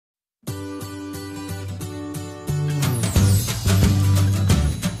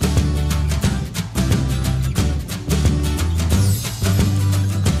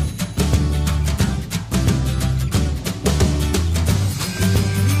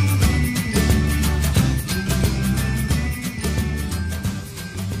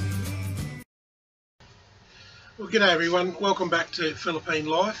G'day everyone, welcome back to Philippine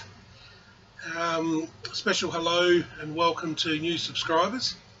Life. Special hello and welcome to new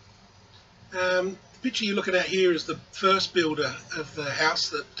subscribers. The picture you're looking at here is the first builder of the house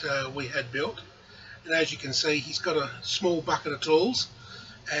that we had built, and as you can see he's got a small bucket of tools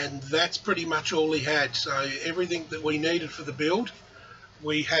and that's pretty much all he had. So everything that we needed for the build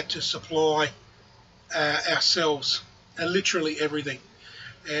we had to supply ourselves, and literally everything.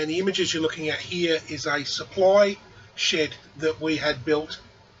 And the images you're looking at here is a supply shed that we had built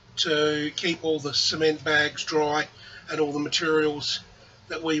to keep all the cement bags dry and all the materials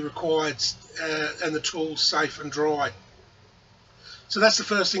that we required and the tools safe and dry. So that's the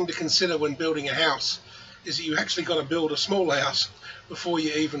first thing to consider when building a house, is that you actually got to build a small house before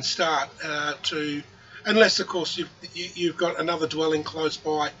you even start unless of course you've got another dwelling close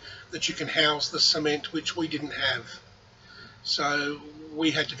by that you can house the cement, which we didn't have. So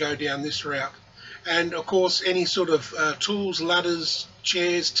we had to go down this route. And of course any sort of tools, ladders,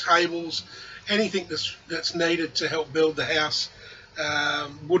 chairs, tables, anything that's needed to help build the house,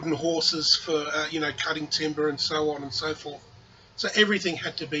 wooden horses for cutting timber and so on and so forth. So everything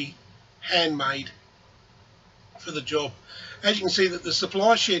had to be handmade for the job. As you can see, that the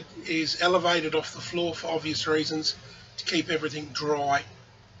supply shed is elevated off the floor for obvious reasons, to keep everything dry.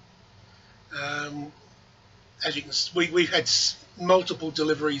 As you can see, we've had multiple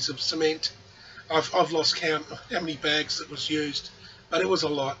deliveries of cement. I've lost count of how many bags that was used, but it was a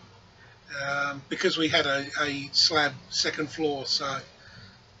lot, because we had a slab second floor. So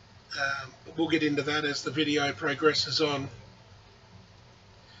but we'll get into that as the video progresses on.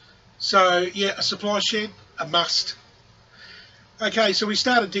 So yeah, a supply shed, a must. Okay, so we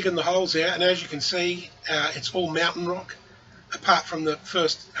started digging the holes out, and as you can see it's all mountain rock. Apart from the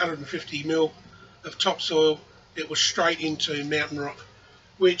first 150 mil of topsoil, it was straight into mountain rock,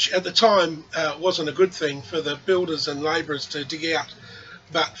 which at the time wasn't a good thing for the builders and labourers to dig out,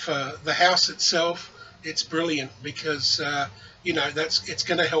 but for the house itself it's brilliant, because it's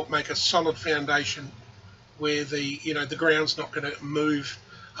going to help make a solid foundation where the ground's not going to move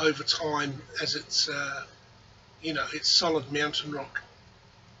over time, as it's it's solid mountain rock.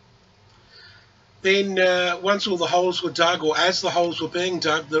 Then once all the holes were dug, or as the holes were being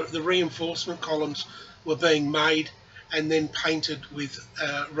dug, the reinforcement columns were being made and then painted with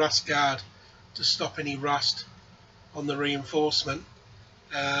rust guard to stop any rust on the reinforcement.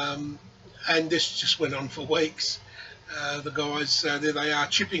 And this just went on for weeks. The guys, there they are,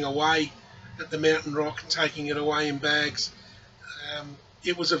 chipping away at the mountain rock and taking it away in bags.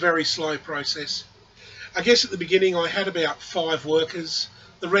 It was a very slow process. I guess at the beginning I had about 5 workers.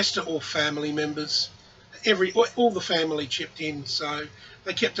 The rest are all family members. All the family chipped in, so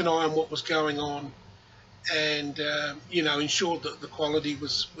they kept an eye on what was going on, and ensured that the quality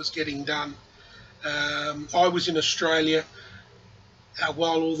was getting done. I was in Australia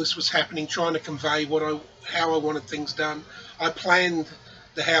while all this was happening, trying to convey how I wanted things done. I planned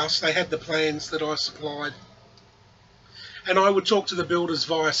the house. They had the plans that I supplied, and I would talk to the builders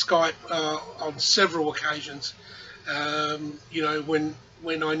via Skype on several occasions.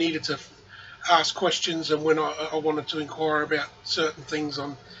 When I needed to ask questions, and when I wanted to inquire about certain things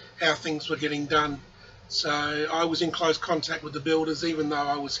on how things were getting done. So I was in close contact with the builders, even though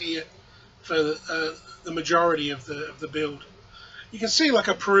I was here for the majority of the build. You can see like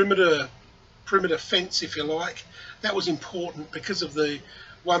a perimeter fence, if you like. That was important because of the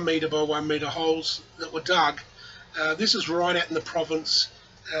 1 metre by 1 metre holes that were dug. This is right out in the province.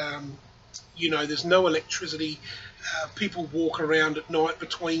 There's no electricity. People walk around at night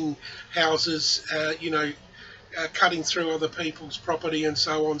between houses, cutting through other people's property and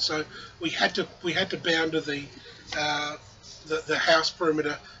so on. So we had to boundary the house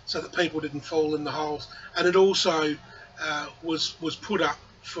perimeter so that people didn't fall in the holes. And it also was put up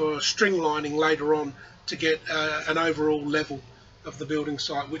for string lining later on to get an overall level of the building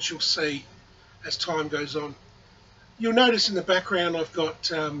site, which you'll see as time goes on. You'll notice in the background I've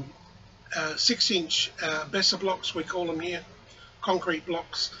got 6-inch Besa blocks, we call them here, concrete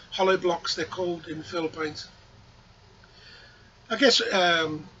blocks, hollow blocks they're called in the Philippines. I guess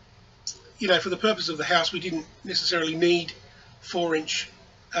for the purpose of the house we didn't necessarily need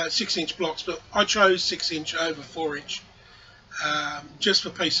 6-inch blocks, but I chose 6-inch over 4-inch just for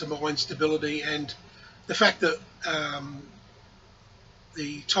peace of mind, stability, and the fact that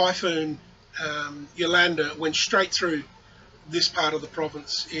the typhoon Yolanda went straight through this part of the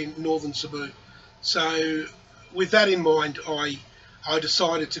province in northern Cebu. So with that in mind, I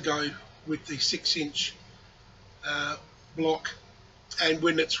decided to go with the 6-inch block, and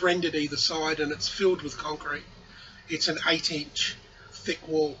when it's rendered either side and it's filled with concrete, it's an 8-inch thick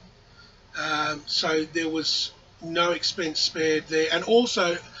wall. So there was no expense spared there. And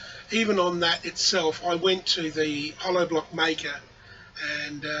also, even on that itself, I went to the hollow block maker,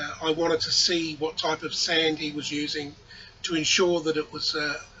 and I wanted to see what type of sand he was using to ensure that it was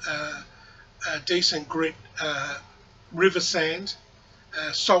a decent grit river sand,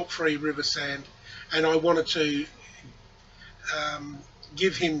 salt-free river sand, and I wanted to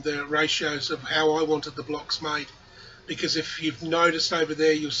give him the ratios of how I wanted the blocks made, because if you've noticed over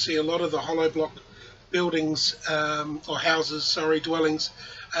there, you'll see a lot of the hollow block buildings or houses, sorry, dwellings,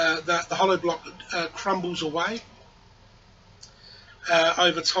 that the hollow block crumbles away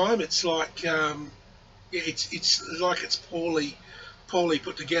over time. It's like it's like it's poorly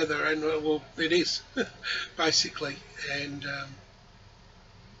put together, and well, it is basically. And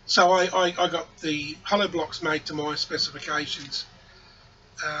so I got the hollow blocks made to my specifications,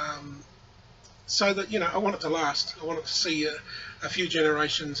 so that, you know, I want it to last. I want it to see a few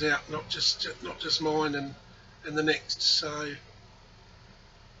generations out, not just mine and the next.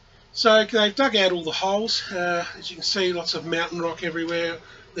 So they've dug out all the holes. As you can see, lots of mountain rock everywhere.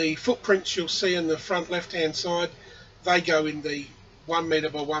 The footprints you'll see in the front left-hand side, they go in the 1 metre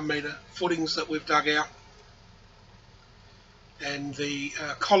by 1 metre footings that we've dug out. And the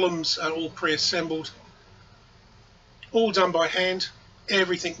columns are all pre-assembled, all done by hand.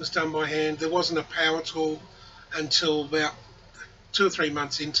 Everything was done by hand. There wasn't a power tool until about 2 or 3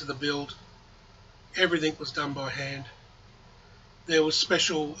 months into the build. Everything was done by hand. There was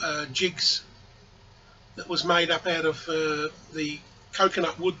special jigs that was made up out of the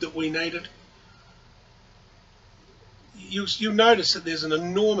coconut wood that we needed. You'll notice that there's an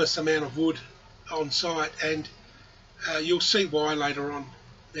enormous amount of wood on site, and you'll see why later on.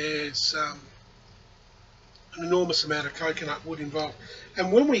 There's an enormous amount of coconut wood involved.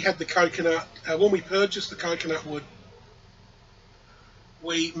 And when we had the coconut, when we purchased the coconut wood,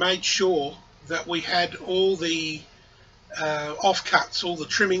 we made sure that we had all the offcuts, all the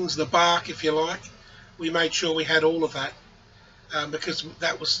trimmings, the bark, if you like. We made sure we had all of that, because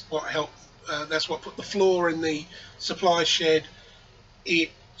that was what helped. That's what put the floor in the supply shed.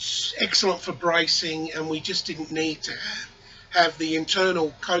 It's excellent for bracing, and we just didn't need to have the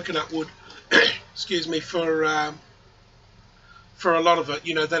internal coconut wood excuse me, for a lot of it.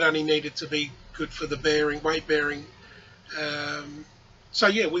 You know, that only needed to be good for the bearing, weight bearing. So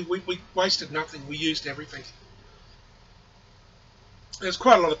yeah, we wasted nothing. We used everything. There's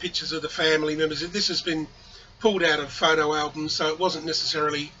quite a lot of pictures of the family members. This has been pulled out of photo albums, so it wasn't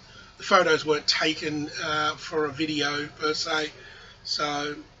necessarily, the photos weren't taken for a video per se.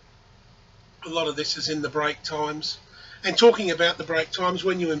 So a lot of this is in the break times. And talking about the break times,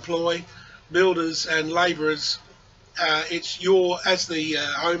 when you employ builders and labourers, it's as the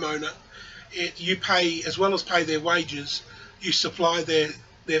homeowner, you pay, as well as pay their wages, you supply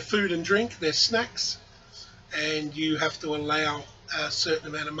their food and drink, their snacks, and you have to allow a certain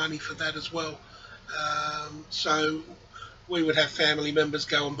amount of money for that as well. So we would have family members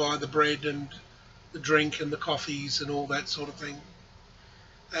go and buy the bread and the drink and the coffees and all that sort of thing.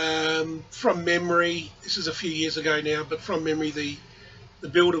 From memory, this is a few years ago now, but from memory, the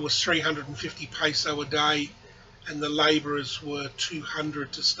builder was 350 peso a day, and the labourers were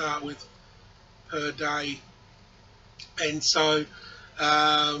 200 to start with per day. And so,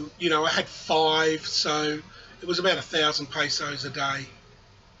 you know, I had 5, so it was about 1,000 pesos a day,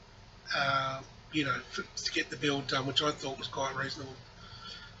 you know, to get the build done, which I thought was quite reasonable.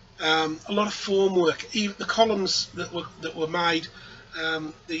 A lot of form work, even the columns that were made,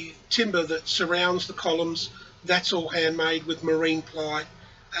 the timber that surrounds the columns, that's all handmade with marine ply,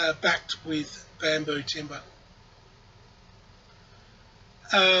 backed with bamboo timber.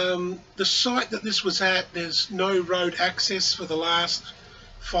 The site that this was at, there's no road access for the last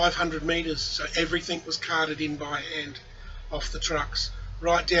 500 metres, so everything was carted in by hand off the trucks,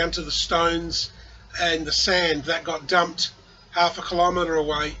 right down to the stones and the sand that got dumped half a kilometre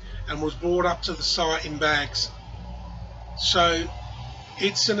away and was brought up to the site in bags. So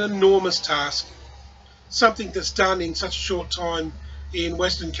it's an enormous task, something that's done in such a short time in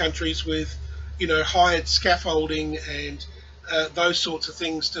Western countries with, you know, hired scaffolding and those sorts of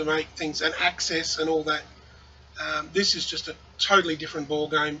things to make things, and access and all that. This is just a totally different ball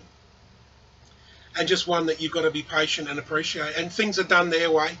game, and just one that you've got to be patient and appreciate. And things are done their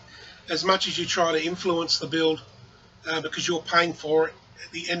way, as much as you try to influence the build, because you're paying for it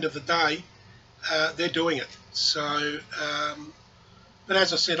at the end of the day. They're doing it. So, but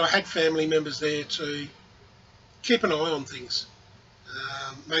as I said, I had family members there to keep an eye on things,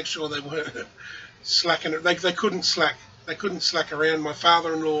 make sure they weren't slacking. They couldn't slack. They couldn't slack around. My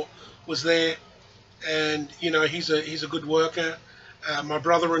father-in-law was there, and you know, he's a good worker. My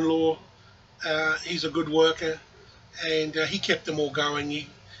brother-in-law, he's a good worker. and he kept them all going. He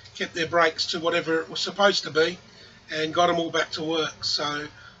kept their brakes to whatever it was supposed to be and got them all back to work. So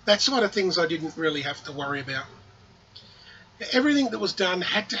that sort of things I didn't really have to worry about. Everything that was done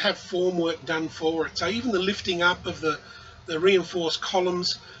had to have formwork done for it. So even the lifting up of the reinforced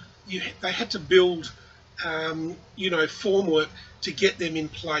columns, they had to build, formwork to get them in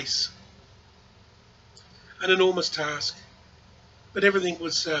place. An enormous task, but everything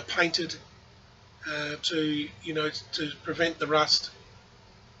was painted to prevent the rust.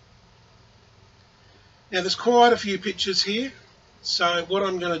 Now there's quite a few pictures here, so what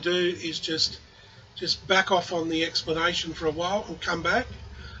I'm going to do is just back off on the explanation for a while and come back.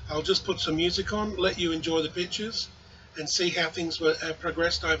 I'll just put some music on, let you enjoy the pictures and see how things were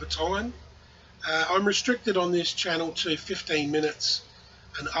progressed over time. I'm restricted on this channel to 15 minutes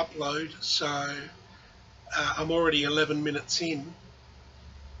an upload, so I'm already 11 minutes in.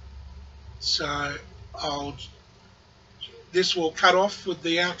 So this will cut off with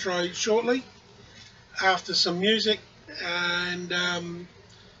the outro shortly after some music, and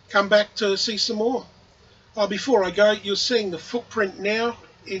come back to see some more. Before I go, you're seeing the footprint now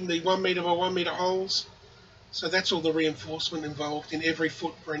in the 1 metre by 1 metre holes. So that's all the reinforcement involved in every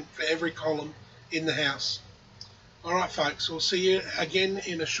footprint for every column in the house. Alright folks, we'll see you again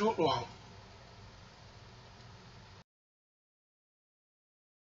in a short while.